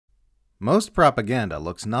Most propaganda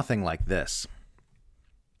looks nothing like this.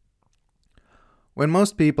 When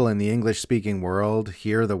most people in the English-speaking world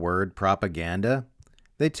hear the word propaganda,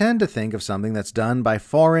 they tend to think of something that's done by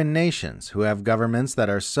foreign nations who have governments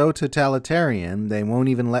that are so totalitarian they won't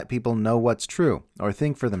even let people know what's true or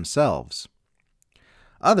think for themselves.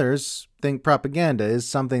 Others think propaganda is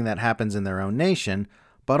something that happens in their own nation,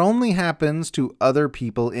 but only happens to other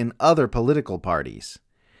people in other political parties.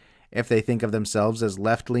 If they think of themselves as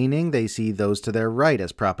left-leaning, they see those to their right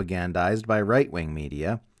as propagandized by right-wing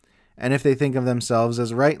media, and if they think of themselves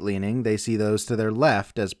as right-leaning, they see those to their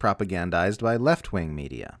left as propagandized by left-wing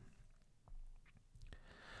media.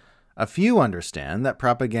 A few understand that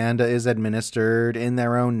propaganda is administered in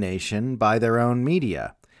their own nation by their own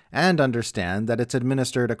media, and understand that it's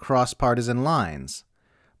administered across partisan lines.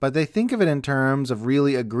 But they think of it in terms of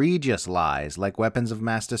really egregious lies like weapons of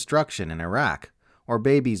mass destruction in Iraq, or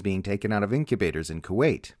babies being taken out of incubators in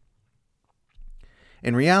Kuwait.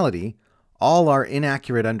 In reality, all are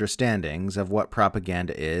inaccurate understandings of what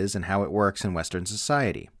propaganda is and how it works in Western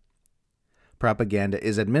society. Propaganda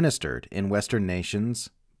is administered in Western nations,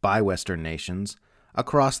 by Western nations,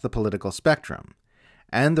 across the political spectrum,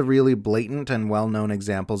 and the really blatant and well-known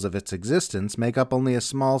examples of its existence make up only a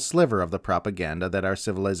small sliver of the propaganda that our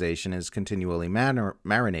civilization is continually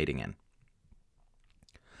marinating in.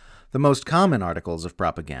 The most common articles of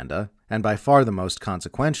propaganda, and by far the most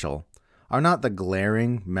consequential, are not the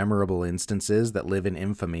glaring, memorable instances that live in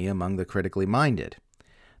infamy among the critically minded.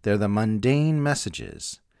 They're the mundane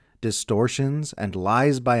messages, distortions, and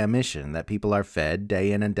lies by omission that people are fed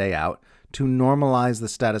day in and day out to normalize the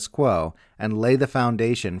status quo and lay the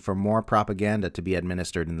foundation for more propaganda to be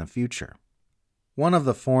administered in the future. One of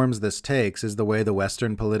the forms this takes is the way the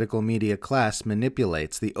Western political media class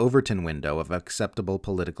manipulates the Overton window of acceptable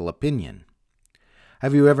political opinion.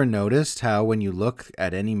 Have you ever noticed how when you look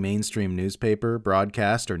at any mainstream newspaper,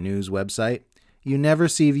 broadcast, or news website, you never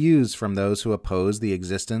see views from those who oppose the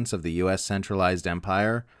existence of the U.S. centralized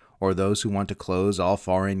empire, or those who want to close all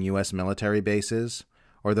foreign U.S. military bases,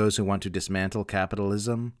 or those who want to dismantle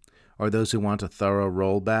capitalism, or those who want a thorough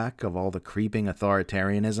rollback of all the creeping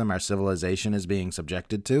authoritarianism our civilization is being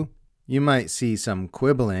subjected to? You might see some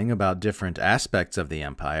quibbling about different aspects of the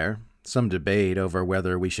empire, some debate over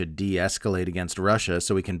whether we should de-escalate against Russia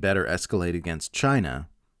so we can better escalate against China,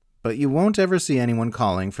 but you won't ever see anyone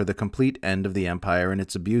calling for the complete end of the empire and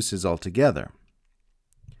its abuses altogether.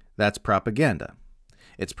 That's propaganda.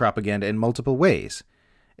 It's propaganda in multiple ways.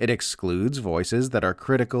 It excludes voices that are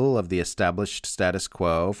critical of the established status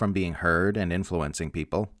quo from being heard and influencing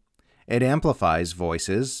people. It amplifies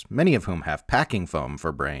voices, many of whom have packing foam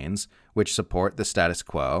for brains, which support the status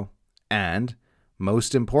quo, and,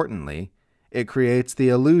 most importantly, it creates the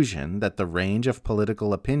illusion that the range of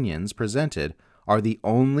political opinions presented are the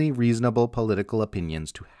only reasonable political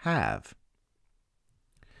opinions to have.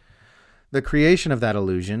 The creation of that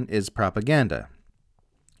illusion is propaganda.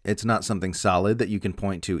 It's not something solid that you can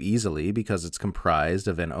point to easily because it's comprised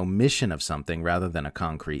of an omission of something rather than a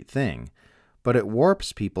concrete thing, but it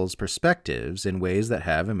warps people's perspectives in ways that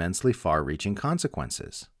have immensely far-reaching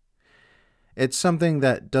consequences. It's something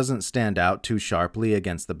that doesn't stand out too sharply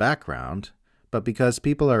against the background, but because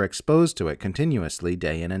people are exposed to it continuously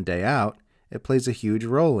day in and day out, it plays a huge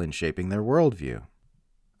role in shaping their worldview.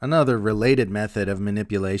 Another related method of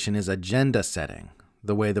manipulation is agenda setting,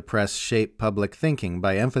 the way the press shape public thinking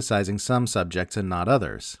by emphasizing some subjects and not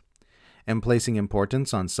others, and placing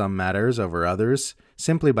importance on some matters over others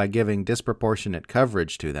simply by giving disproportionate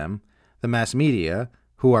coverage to them. The mass media,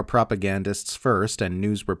 who are propagandists first and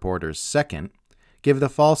news reporters second, give the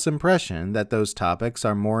false impression that those topics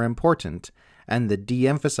are more important and the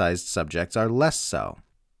de-emphasized subjects are less so.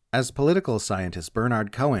 As political scientist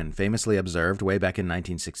Bernard Cohen famously observed way back in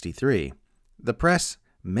 1963, the press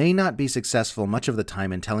may not be successful much of the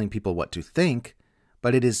time in telling people what to think,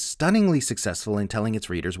 but it is stunningly successful in telling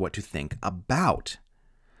its readers what to think about.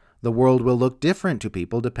 The world will look different to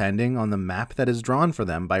people depending on the map that is drawn for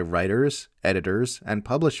them by writers, editors, and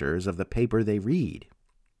publishers of the paper they read.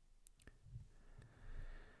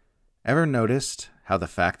 Ever noticed how the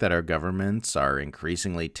fact that our governments are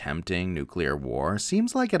increasingly tempting nuclear war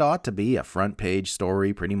seems like it ought to be a front-page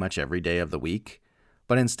story pretty much every day of the week?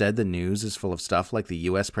 But instead the news is full of stuff like the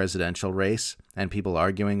U.S. presidential race and people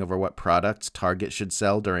arguing over what products Target should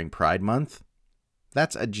sell during Pride Month?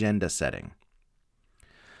 That's agenda setting.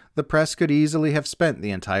 The press could easily have spent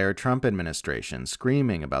the entire Trump administration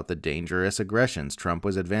screaming about the dangerous aggressions Trump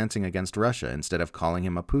was advancing against Russia instead of calling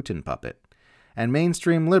him a Putin puppet. And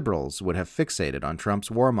mainstream liberals would have fixated on Trump's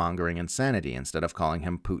warmongering insanity instead of calling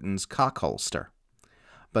him Putin's cockholster.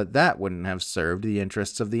 But that wouldn't have served the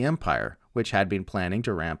interests of the empire, which had been planning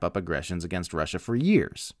to ramp up aggressions against Russia for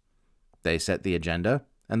years. They set the agenda,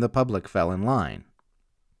 and the public fell in line.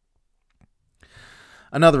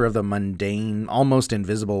 Another of the mundane, almost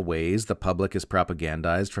invisible ways the public is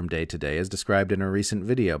propagandized from day to day is described in a recent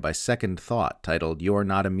video by Second Thought titled "You're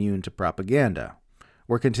Not Immune to Propaganda."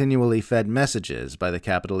 We're continually fed messages by the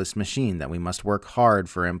capitalist machine that we must work hard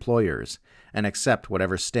for employers and accept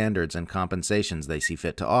whatever standards and compensations they see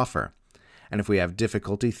fit to offer. And if we have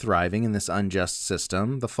difficulty thriving in this unjust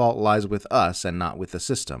system, the fault lies with us and not with the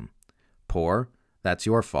system. Poor? That's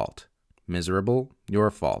your fault. Miserable?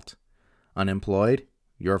 Your fault. Unemployed?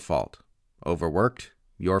 Your fault. Overworked?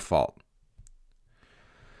 Your fault.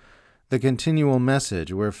 The continual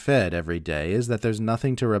message we're fed every day is that there's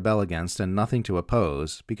nothing to rebel against and nothing to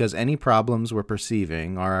oppose, because any problems we're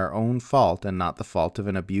perceiving are our own fault and not the fault of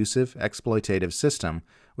an abusive, exploitative system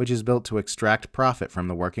which is built to extract profit from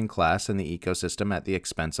the working class and the ecosystem at the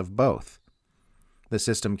expense of both. The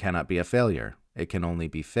system cannot be a failure. It can only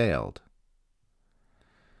be failed.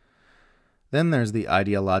 Then there's the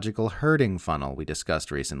ideological herding funnel we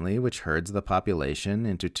discussed recently, which herds the population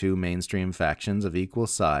into two mainstream factions of equal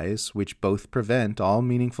size, which both prevent all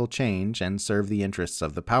meaningful change and serve the interests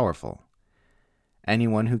of the powerful.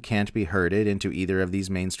 Anyone who can't be herded into either of these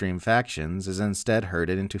mainstream factions is instead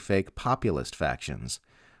herded into fake populist factions,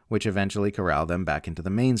 which eventually corral them back into the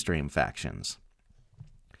mainstream factions.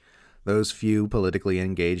 Those few politically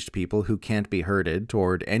engaged people who can't be herded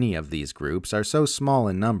toward any of these groups are so small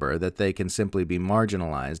in number that they can simply be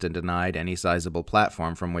marginalized and denied any sizable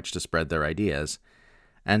platform from which to spread their ideas,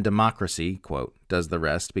 and democracy, quote, does the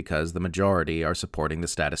rest because the majority are supporting the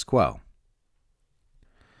status quo.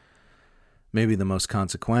 Maybe the most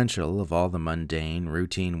consequential of all the mundane,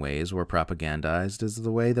 routine ways we're propagandized is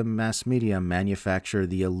the way the mass media manufacture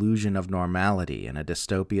the illusion of normality in a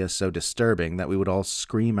dystopia so disturbing that we would all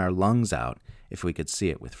scream our lungs out if we could see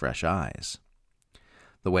it with fresh eyes.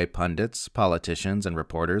 The way pundits, politicians, and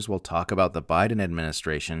reporters will talk about the Biden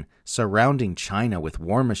administration surrounding China with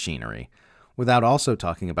war machinery, without also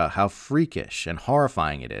talking about how freakish and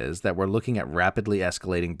horrifying it is that we're looking at rapidly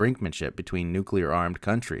escalating brinkmanship between nuclear-armed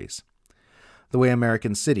countries. The way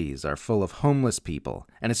American cities are full of homeless people,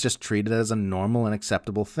 and it's just treated as a normal and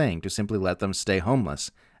acceptable thing to simply let them stay homeless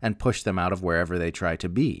and push them out of wherever they try to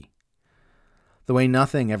be. The way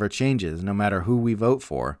nothing ever changes no matter who we vote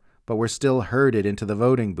for, but we're still herded into the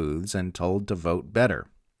voting booths and told to vote better.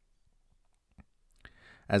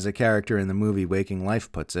 As a character in the movie Waking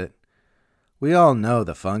Life puts it, we all know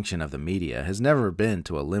the function of the media has never been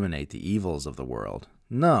to eliminate the evils of the world.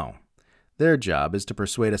 No. Their job is to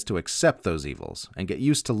persuade us to accept those evils and get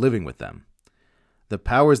used to living with them. The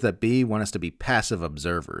powers that be want us to be passive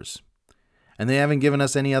observers. And they haven't given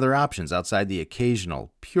us any other options outside the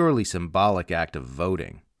occasional, purely symbolic act of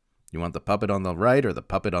voting. You want the puppet on the right or the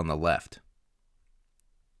puppet on the left?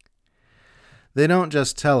 They don't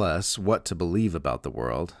just tell us what to believe about the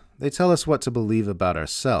world. They tell us what to believe about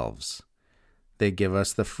ourselves. They give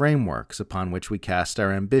us the frameworks upon which we cast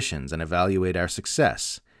our ambitions and evaluate our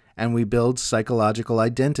success, and we build psychological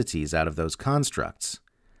identities out of those constructs.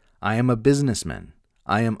 I am a businessman.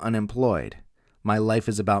 I am unemployed. My life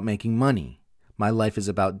is about making money. My life is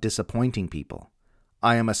about disappointing people.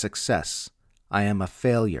 I am a success. I am a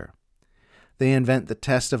failure. They invent the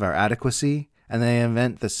test of our adequacy, and they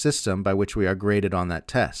invent the system by which we are graded on that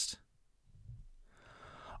test.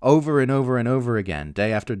 Over and over and over again,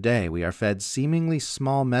 day after day, we are fed seemingly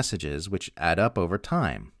small messages which add up over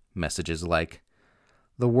time. Messages like,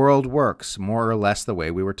 the world works more or less the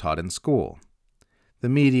way we were taught in school. The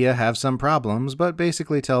media have some problems, but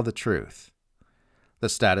basically tell the truth. The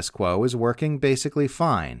status quo is working basically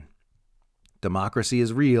fine. Democracy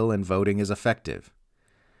is real and voting is effective.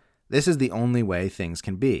 This is the only way things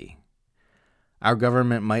can be. Our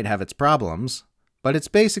government might have its problems, but it's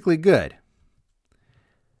basically good.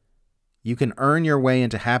 You can earn your way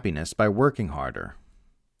into happiness by working harder.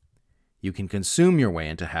 You can consume your way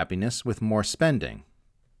into happiness with more spending.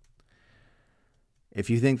 If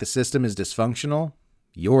you think the system is dysfunctional,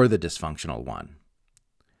 you're the dysfunctional one.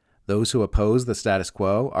 Those who oppose the status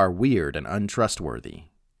quo are weird and untrustworthy.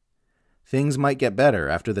 Things might get better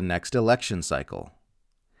after the next election cycle.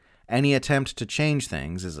 Any attempt to change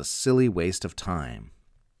things is a silly waste of time.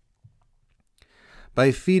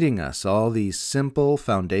 By feeding us all these simple,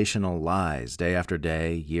 foundational lies day after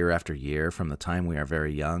day, year after year, from the time we are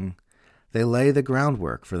very young, they lay the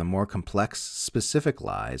groundwork for the more complex, specific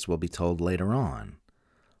lies we'll be told later on.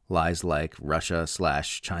 Lies like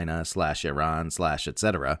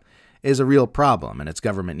Russia/China/Iran/etc. is a real problem and its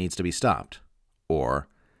government needs to be stopped. Or,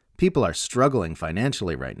 People are struggling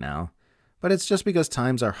financially right now, but it's just because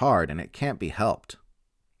times are hard and it can't be helped.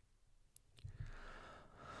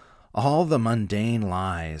 All the mundane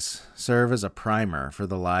lies serve as a primer for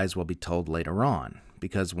the lies we'll be told later on,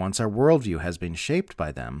 because once our worldview has been shaped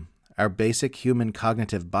by them, our basic human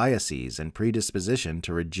cognitive biases and predisposition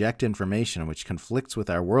to reject information which conflicts with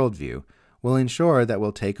our worldview will ensure that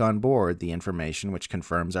we'll take on board the information which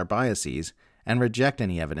confirms our biases and reject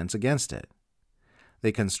any evidence against it.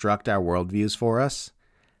 They construct our worldviews for us,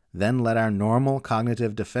 then let our normal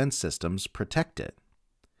cognitive defense systems protect it.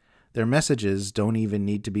 Their messages don't even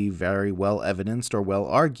need to be very well evidenced or well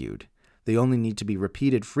argued. They only need to be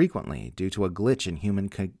repeated frequently due to a glitch in human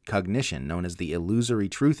cognition known as the illusory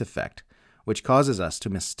truth effect, which causes us to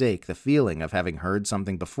mistake the feeling of having heard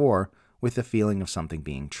something before with the feeling of something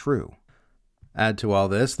being true. Add to all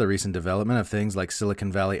this the recent development of things like Silicon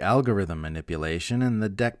Valley algorithm manipulation, and the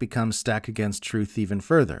deck becomes stacked against truth even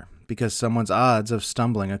further, because someone's odds of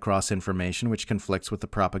stumbling across information which conflicts with the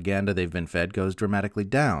propaganda they've been fed goes dramatically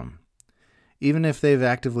down. Even if they've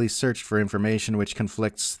actively searched for information which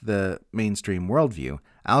conflicts the mainstream worldview,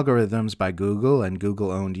 algorithms by Google and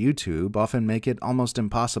Google-owned YouTube often make it almost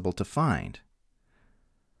impossible to find.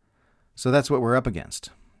 So that's what we're up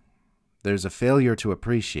against. There's a failure to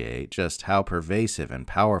appreciate just how pervasive and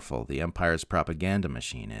powerful the Empire's propaganda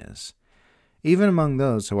machine is, even among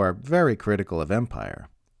those who are very critical of Empire,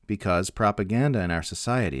 because propaganda in our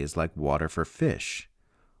society is like water for fish.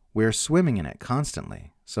 We're swimming in it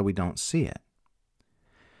constantly, so we don't see it.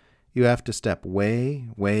 You have to step way,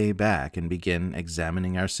 way back and begin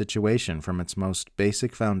examining our situation from its most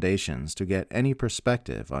basic foundations to get any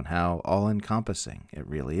perspective on how all-encompassing it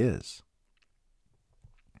really is.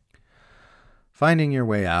 Finding your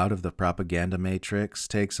way out of the propaganda matrix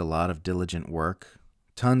takes a lot of diligent work,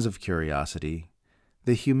 tons of curiosity,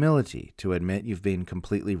 the humility to admit you've been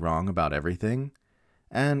completely wrong about everything,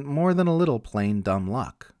 and more than a little plain dumb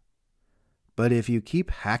luck. But if you keep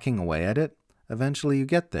hacking away at it, eventually you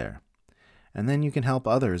get there, and then you can help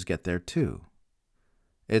others get there too.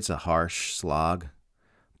 It's a harsh slog,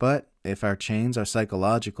 but if our chains are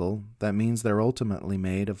psychological, that means they're ultimately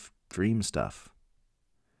made of dream stuff.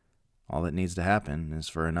 All that needs to happen is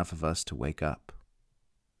for enough of us to wake up.